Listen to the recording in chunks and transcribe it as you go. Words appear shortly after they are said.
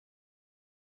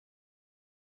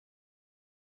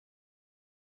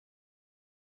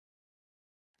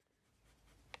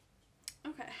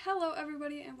Okay, hello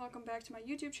everybody and welcome back to my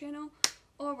YouTube channel,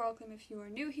 or welcome if you are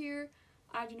new here.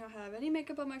 I do not have any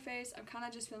makeup on my face. I'm kind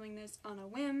of just filming this on a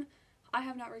whim. I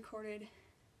have not recorded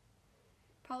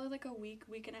probably like a week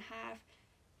and a half.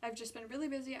 I've just been really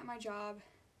busy at my job.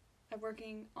 I'm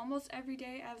working almost every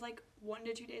day. I have like 1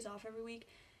 to 2 days off every week,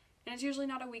 and it's usually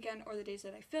not a weekend or the days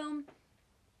that I film.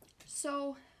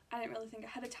 So I didn't really think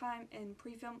ahead of time and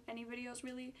pre-film any videos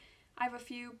really. I have a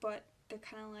few, but they're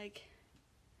kind of like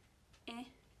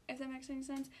if that makes any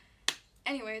sense.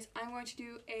 Anyways, I'm going to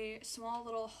do a small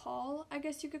little haul, I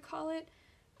guess you could call it.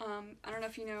 I don't know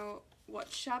if you know what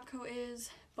Shopko is,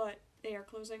 but they are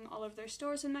closing all of their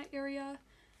stores in my area.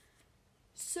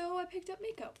 So I picked up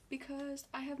makeup because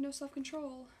I have no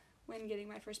self-control when getting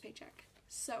my first paycheck.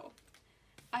 So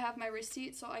I have my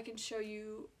receipt so I can show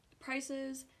you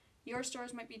prices. Your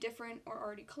stores might be different or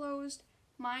already closed.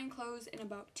 Mine closed in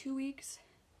about 2 weeks,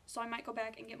 so I might go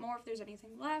back and get more if there's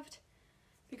anything left,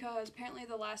 because apparently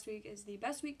the last week is the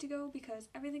best week to go because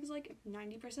everything's like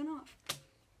 90% off.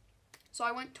 So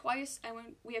I went twice.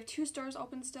 We have 2 stores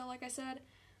open still, like I said.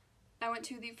 I went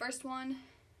to the first one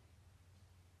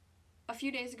a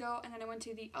few days ago, and then I went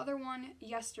to the other one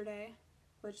yesterday,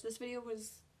 which this video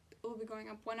will be going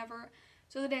up whenever,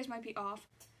 so the days might be off.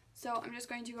 So I'm just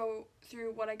going to go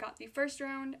through what I got the first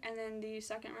round and then the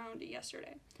second round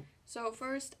yesterday. So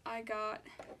first I got,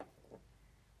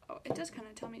 oh, it does kind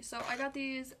of tell me. So I got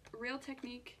these Real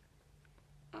Technique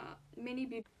mini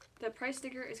BB. The price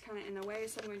sticker is kind of in the way,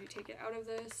 so I'm going to take it out of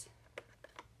this.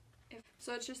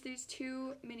 So it's just these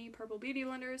 2 mini purple beauty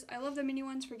blenders. I love the mini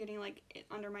ones for getting like it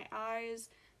under my eyes,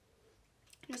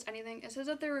 just anything. It says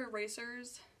that they're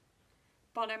erasers,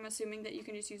 but I'm assuming that you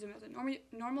can just use them as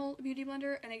a normal beauty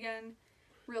blender. And again,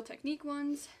 Real Technique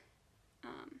ones.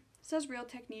 It says Real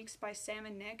Techniques by Sam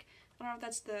and Nick. I don't know if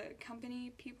that's the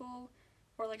company people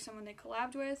or like someone they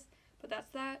collabed with, but that's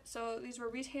that. So these were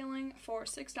retailing for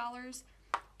 $6,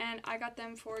 and I got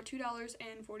them for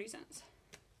 $2.40.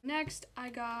 Next, I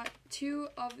got 2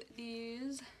 of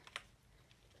these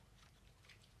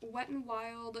Wet n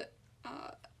Wild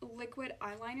liquid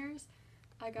eyeliners.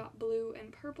 I got blue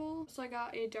and purple. So I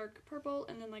got a dark purple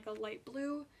and then like a light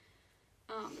blue.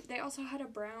 They also had a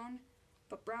brown,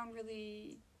 but brown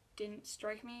really didn't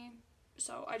strike me.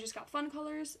 So I just got fun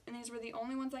colors, and these were the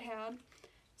only ones I had.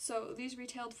 So these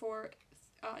retailed for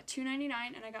 $2.99,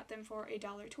 and I got them for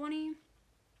 $1.20.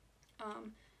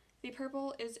 The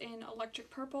purple is in electric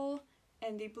purple,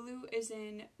 and the blue is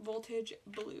in voltage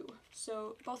blue.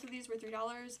 So both of these were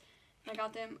 $3, and I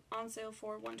got them on sale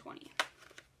for $1.20.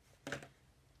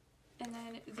 And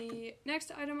then the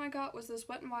next item I got was this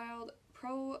Wet n Wild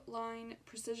Pro Line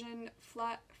Precision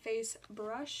Flat Face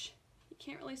Brush. You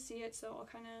can't really see it, so I'll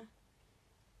kind of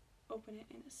open it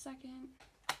in a second.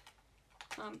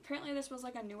 Apparently this was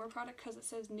like a newer product because it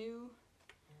says new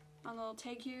on the little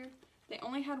tag here. They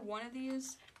only had 1 of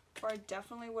these, or I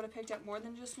definitely would have picked up more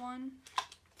than just one.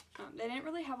 They didn't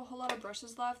really have a whole lot of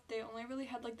brushes left. They only really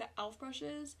had like the e.l.f.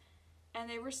 brushes, and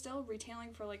they were still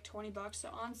retailing for like $20, so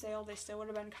on sale they still would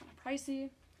have been kind of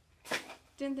pricey.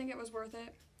 Didn't think it was worth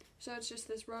it. So it's just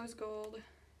this rose gold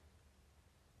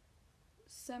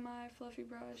semi-fluffy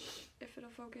brush, if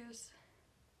it'll focus.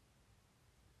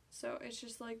 So it's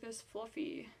just like this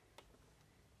fluffy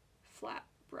flat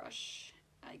brush,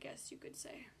 I guess you could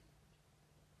say.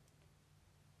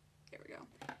 There we go.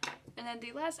 And then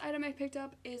the last item I picked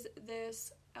up is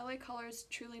this LA Colors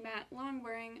Truly Matte Long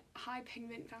Wearing High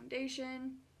Pigment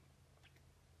Foundation.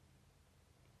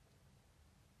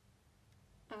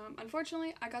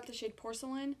 Unfortunately, I got the shade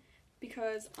Porcelain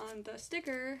because on the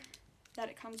sticker that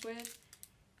it comes with,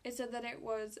 it said that it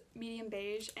was medium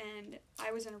beige, and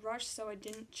I was in a rush, so I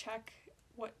didn't check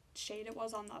what shade it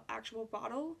was on the actual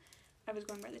bottle. I was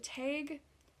going by the tag,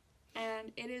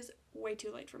 and it is way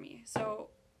too late for me. So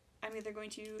I'm either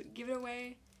going to give it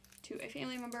away to a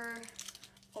family member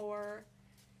or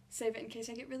save it in case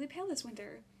I get really pale this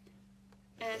winter.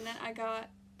 And then I got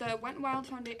the Wet n Wild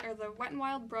the Wet n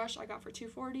Wild brush I got for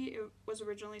 $2.40. It was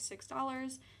originally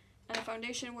 $6, and the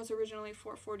foundation was originally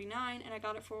 $4.49, and I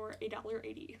got it for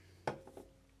 $1.80.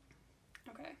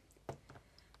 Okay,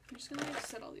 I'm just gonna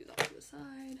set all these off to the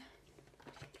side.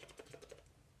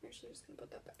 I'm actually just gonna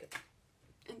put that back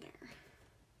in there.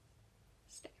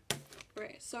 Stay.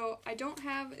 Okay, so I don't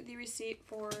have the receipt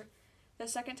for the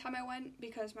second time I went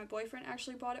because my boyfriend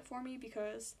actually bought it for me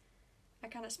because I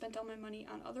kind of spent all my money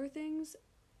on other things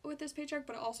with this paycheck,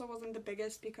 but it also wasn't the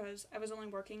biggest because I was only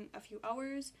working a few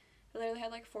hours. I literally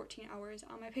had like 14 hours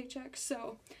on my paycheck,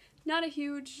 so not a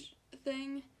huge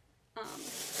thing,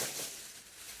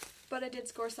 but I did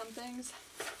score some things.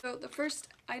 So the first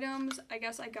items I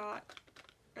guess I got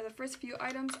or the first few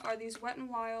items are these Wet n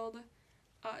Wild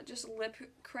just lip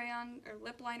crayon or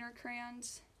lip liner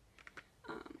crayons.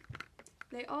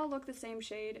 They all look the same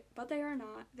shade, but they are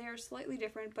not. They are slightly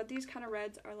different, but these kind of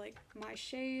reds are like my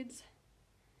shades.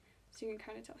 So you can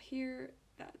kind of tell here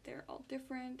that they're all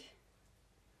different.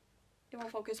 It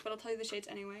won't focus, but I'll tell you the shades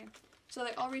anyway. So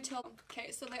they all retailed,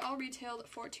 okay, so they all retailed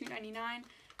for $2.99.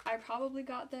 I probably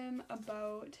got them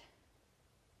about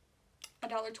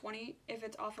 $1.20 if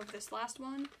it's off of this last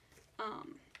one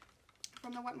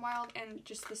from the Wet n Wild, and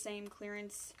just the same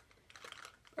clearance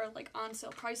or like on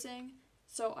sale pricing.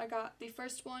 So I got the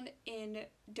first one in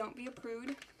Don't Be a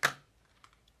Prude.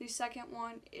 The second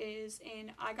one is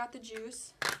in I Got the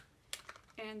Juice.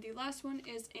 And the last one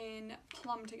is in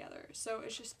Plum Together. So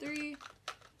it's just 3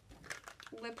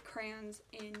 lip crayons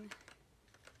in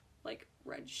like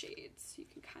red shades. You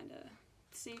can kind of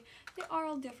see. They are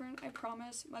all different, I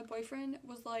promise. My boyfriend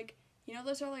was like, you know,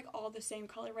 those are like all the same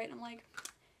color, right? And I'm like,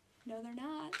 no, they're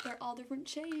not. They're all different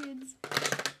shades.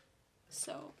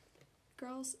 So,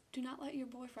 girls, do not let your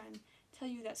boyfriend tell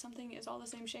you that something is all the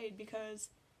same shade, because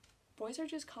boys are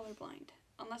just colorblind.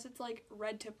 Unless it's like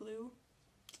red to blue.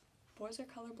 Boys are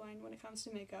colorblind when it comes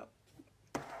to makeup.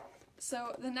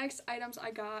 So the next items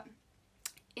I got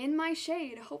in my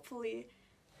shade, hopefully,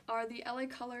 are the LA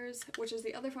Colors, which is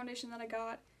the other foundation that I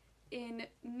got, in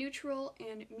neutral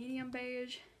and medium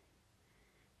beige.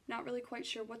 Not really quite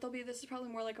sure what they'll be. This is probably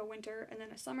more like a winter and then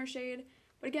a summer shade.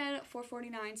 But again,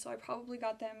 $4.49, so I probably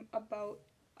got them about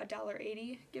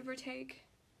 $1.80, give or take.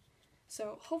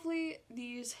 So hopefully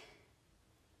these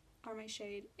are my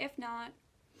shade. If not,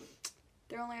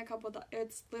 they're only a couple,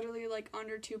 it's literally like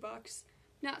under $2.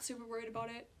 Not super worried about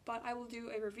it, but I will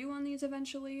do a review on these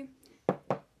eventually.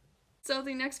 So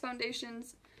the next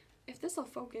foundations, if this will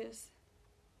focus,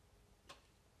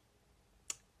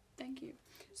 thank you.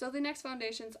 So the next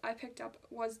foundations I picked up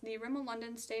was the Rimmel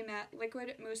London Stay Matte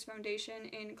Liquid Mousse Foundation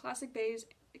in Classic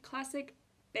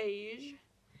Beige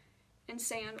and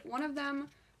Sand. One of them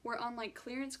were on like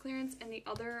clearance, and the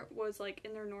other was like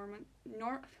in their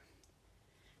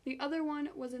the other one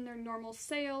was in their normal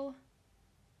sale.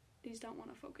 These don't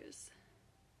want to focus.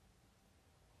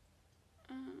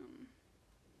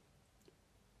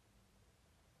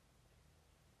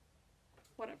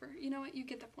 Whatever. You know what? You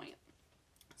get the point.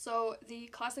 So the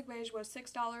Classic Beige was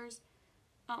 $6.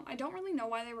 I don't really know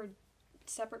why they were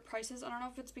separate prices. I don't know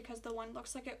if it's because the one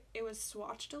looks like it was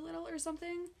swatched a little or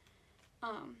something.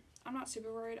 I'm not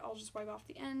super worried. I'll just wipe off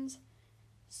the ends.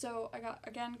 So I got,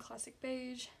 again, Classic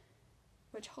Beige,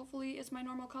 which hopefully is my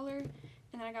normal color.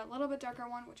 And then I got a little bit darker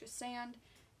one, which is Sand.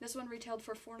 This one retailed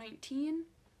for $4.19.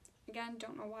 Again,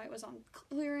 don't know why it was on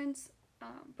clearance,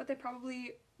 but they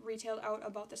probably retailed out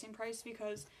about the same price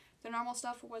because the normal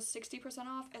stuff was 60%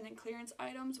 off, and then clearance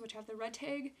items, which have the red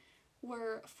tag,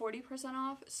 were 40%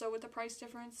 off. So with the price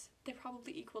difference, they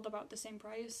probably equaled about the same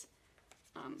price.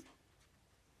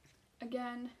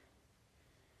 Again,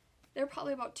 they're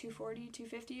probably about $2.40,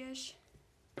 $2.50-ish.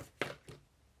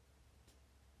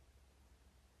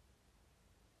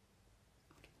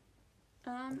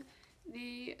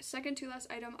 The second to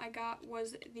last item I got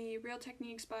was the Real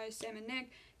Techniques by Sam and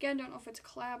Nick. Again, don't know if it's a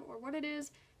collab or what it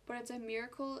is, but it's a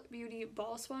Miracle Beauty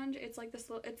ball sponge. It's like this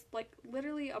little, it's like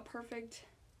literally a perfect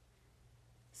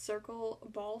circle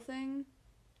ball thing,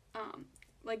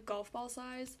 like golf ball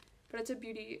size, but it's a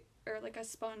beauty, or like a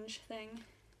sponge thing.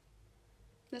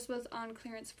 This was on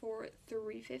clearance for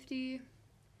 $3.50,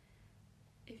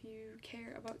 if you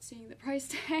care about seeing the price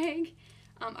tag.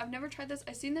 I've never tried this.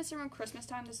 I've seen this around Christmas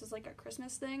time. This is like a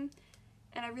Christmas thing,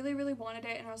 and I really, really wanted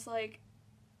it, and I was like,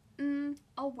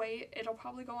 I'll wait. It'll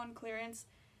probably go on clearance.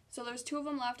 So there's 2 of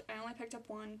them left. I only picked up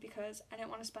 1 because I didn't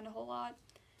want to spend a whole lot.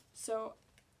 So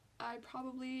I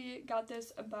probably got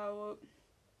this about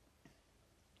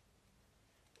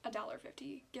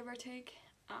 $1.50, give or take.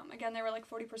 Again, they were like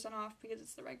 40% off because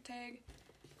it's the reg tag.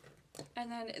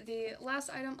 And then the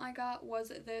last item I got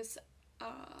was this,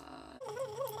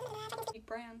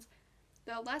 brands.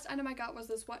 The last item I got was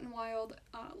this Wet n Wild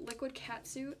Liquid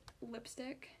Catsuit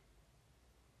lipstick.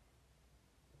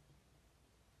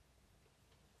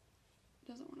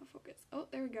 Doesn't want to focus. Oh,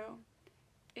 there we go.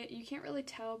 You can't really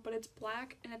tell, but it's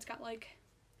black and it's got like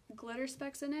glitter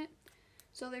specks in it.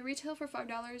 So they retail for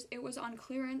 $5. It was on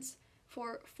clearance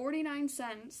for 49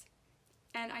 cents.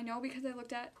 And I know because I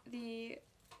looked at the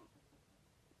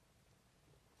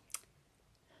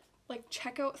like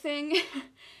checkout thing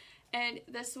and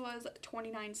this was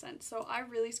 29 cents. So I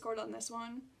really scored on this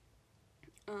one.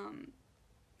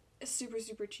 It's super,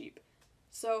 super cheap.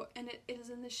 So, and it is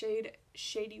in the shade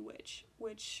Shady Witch,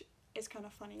 which is kind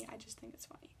of funny. I just think it's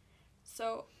funny.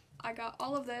 So I got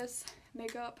all of this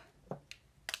makeup. I'm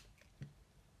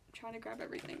trying to grab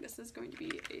everything. This is going to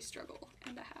be a struggle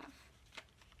and a half.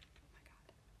 Oh my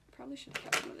god. I probably should have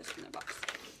kept some of this in the box.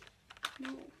 No.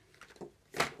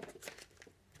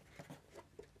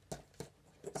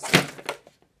 Oh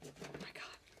my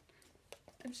god.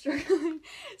 I'm struggling.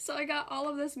 So I got all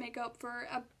of this makeup for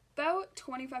about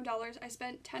 $25. I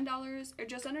spent $10 or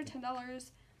just under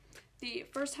 $10 the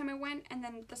first time I went, and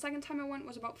then the second time I went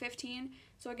was about $15.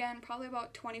 So again, probably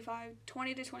about $20 to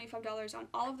 $25 on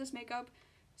all of this makeup.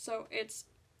 So it's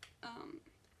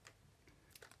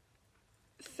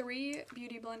 3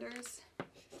 beauty blenders,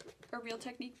 or Real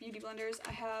Technique beauty blenders.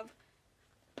 I have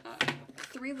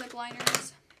 3 lip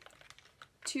liners,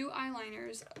 2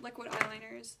 eyeliners, liquid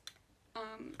eyeliners,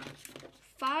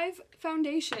 5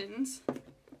 foundations,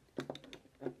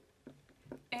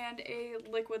 and a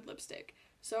liquid lipstick.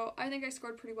 So I think I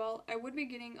scored pretty well. I would be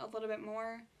getting a little bit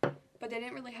more, but they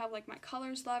didn't really have like my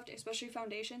colors left, especially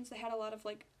foundations. They had a lot of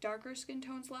like darker skin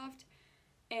tones left.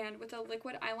 And with the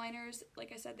liquid eyeliners,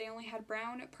 like I said, they only had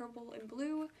brown, purple, and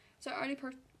blue. So I already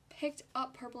picked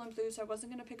up purple and blue, so I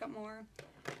wasn't going to pick up more.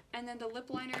 And then the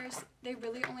lip liners, they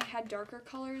really only had darker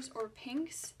colors or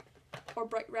pinks or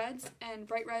bright reds. And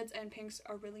bright reds and pinks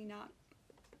are really not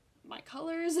my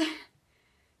colors.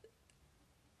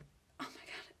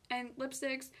 And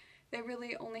lipsticks, they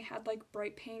really only had like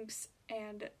bright pinks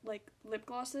and like lip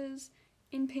glosses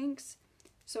in pinks.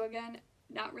 So again,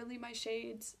 not really my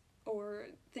shades or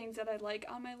things that I like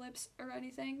on my lips or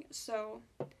anything. So,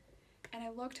 and I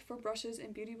looked for brushes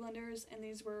and beauty blenders, and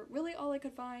these were really all I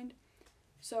could find.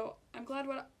 So I'm glad.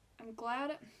 Oh my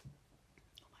god,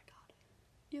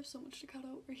 you have so much to cut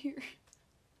out right here.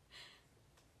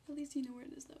 At least you know where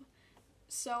it is though.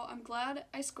 So I'm glad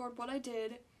I scored what I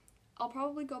did. I'll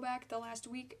probably go back the last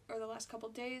week or the last couple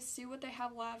days, see what they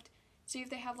have left, see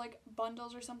if they have like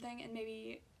bundles or something, and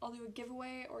maybe I'll do a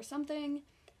giveaway or something.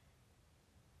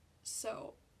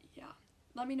 So yeah,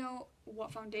 let me know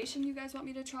what foundation you guys want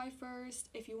me to try first.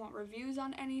 If you want reviews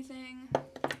on anything,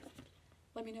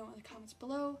 let me know in the comments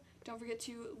below. Don't forget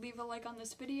to leave a like on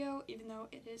this video, even though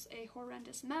it is a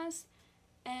horrendous mess.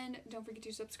 And don't forget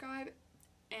to subscribe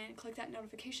and click that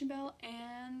notification bell,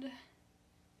 and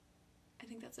I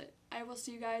think that's it. I will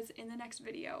see you guys in the next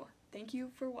video. Thank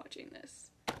you for watching this.